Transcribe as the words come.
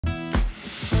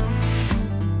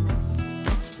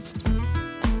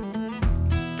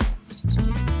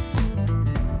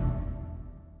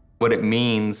What it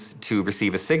means to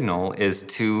receive a signal is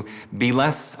to be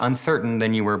less uncertain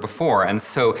than you were before. And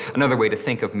so another way to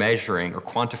think of measuring or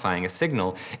quantifying a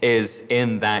signal is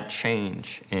in that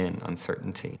change in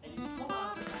uncertainty.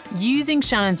 Using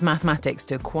Shannon's mathematics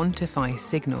to quantify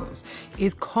signals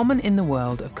is common in the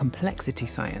world of complexity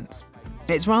science.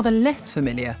 It's rather less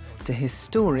familiar to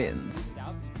historians.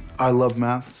 I love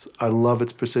maths. I love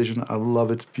its precision. I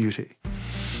love its beauty.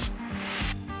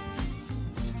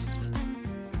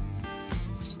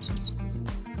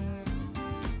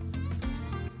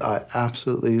 I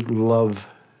absolutely love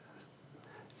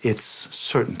its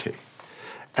certainty.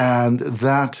 And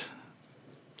that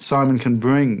Simon can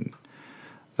bring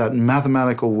that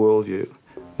mathematical worldview,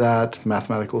 that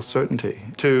mathematical certainty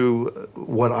to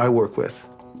what I work with.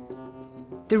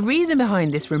 The reason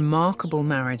behind this remarkable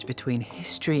marriage between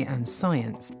history and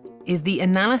science is the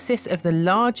analysis of the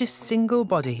largest single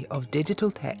body of digital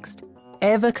text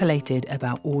ever collated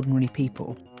about ordinary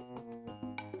people.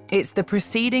 It's the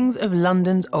proceedings of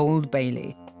London's Old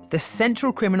Bailey, the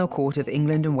central criminal court of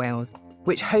England and Wales,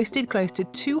 which hosted close to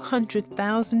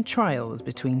 200,000 trials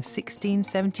between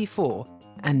 1674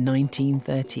 and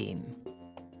 1913.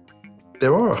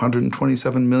 There are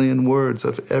 127 million words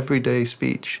of everyday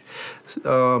speech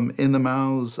in the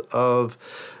mouths of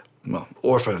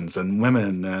orphans and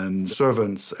women and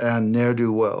servants and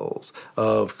ne'er-do-wells,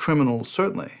 of criminals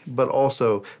certainly, but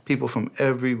also people from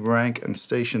every rank and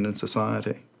station in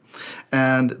society.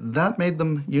 And that made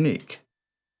them unique.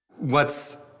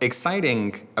 What's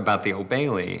exciting about the Old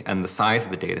Bailey and the size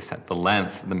of the data set, the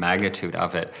length, the magnitude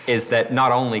of it, is that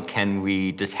not only can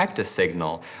we detect a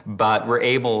signal, but we're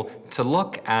able to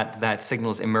look at that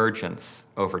signal's emergence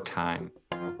over time.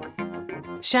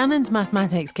 Shannon's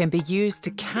mathematics can be used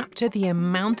to capture the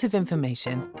amount of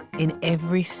information in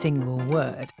every single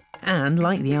word. And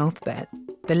like the alphabet,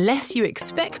 the less you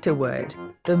expect a word,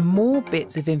 the more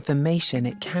bits of information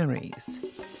it carries.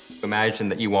 Imagine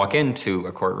that you walk into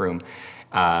a courtroom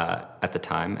at the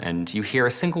time and you hear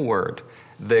a single word.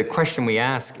 The question we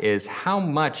ask is, how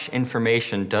much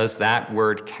information does that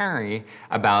word carry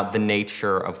about the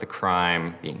nature of the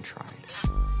crime being tried?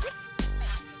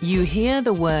 You hear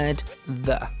the word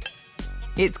 "the."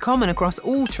 It's common across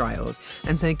all trials,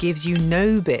 and so gives you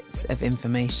no bits of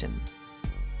information.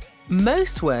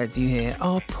 Most words you hear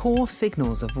are poor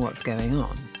signals of what's going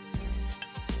on.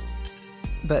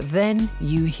 But then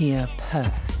you hear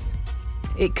 "purse."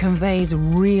 It conveys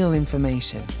real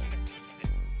information.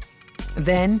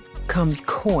 Then comes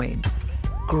 "coin,"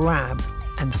 "grab,"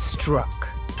 and "struck."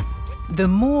 The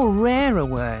more rare a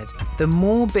word, the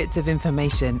more bits of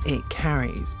information it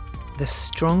carries, the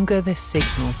stronger the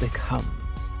signal becomes.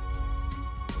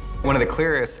 One of the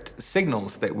clearest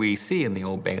signals that we see in the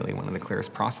Old Bailey, one of the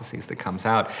clearest processes that comes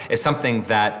out, is something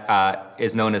that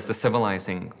is known as the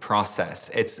civilizing process.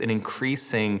 It's an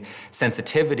increasing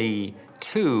sensitivity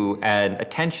to and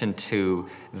attention to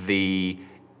the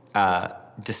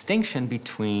distinction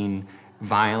between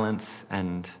violence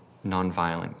and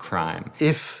nonviolent crime.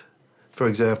 If, for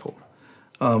example,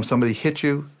 somebody hit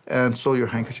you and stole your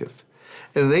handkerchief,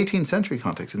 in an 18th century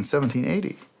context, in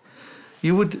 1780,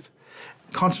 you would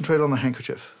concentrate on the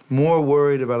handkerchief, more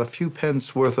worried about a few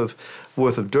pence worth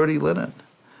of dirty linen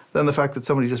than the fact that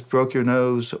somebody just broke your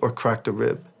nose or cracked a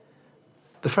rib.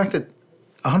 The fact that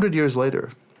 100 years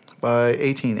later, by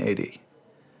 1880,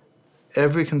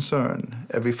 every concern,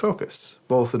 every focus,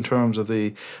 both in terms of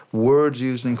the words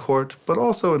used in court, but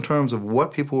also in terms of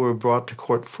what people were brought to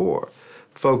court for,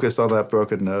 focused on that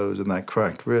broken nose and that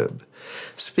cracked rib,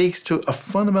 speaks to a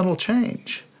fundamental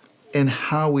change in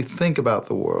how we think about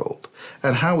the world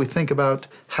and how we think about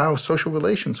how social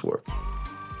relations work.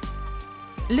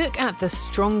 Look at the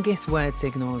strongest word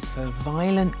signals for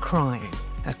violent crime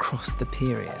across the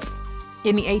period.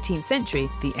 In the 18th century,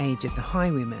 the age of the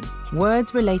highwayman,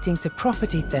 words relating to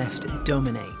property theft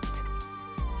dominate.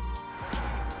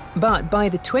 But by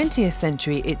the 20th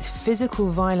century, it's physical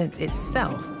violence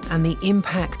itself and the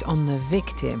impact on the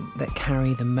victim that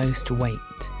carry the most weight.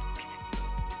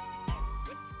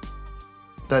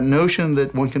 That notion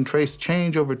that one can trace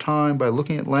change over time by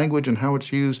looking at language and how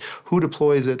it's used, who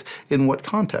deploys it, in what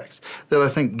context, that I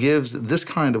think gives this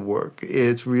kind of work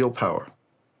its real power.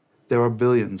 There are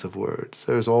billions of words.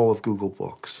 There's all of Google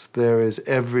Books. There is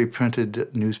every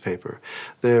printed newspaper.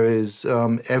 There is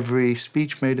every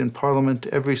speech made in Parliament,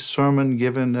 every sermon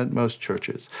given at most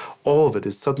churches. All of it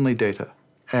is suddenly data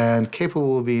and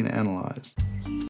capable of being analyzed.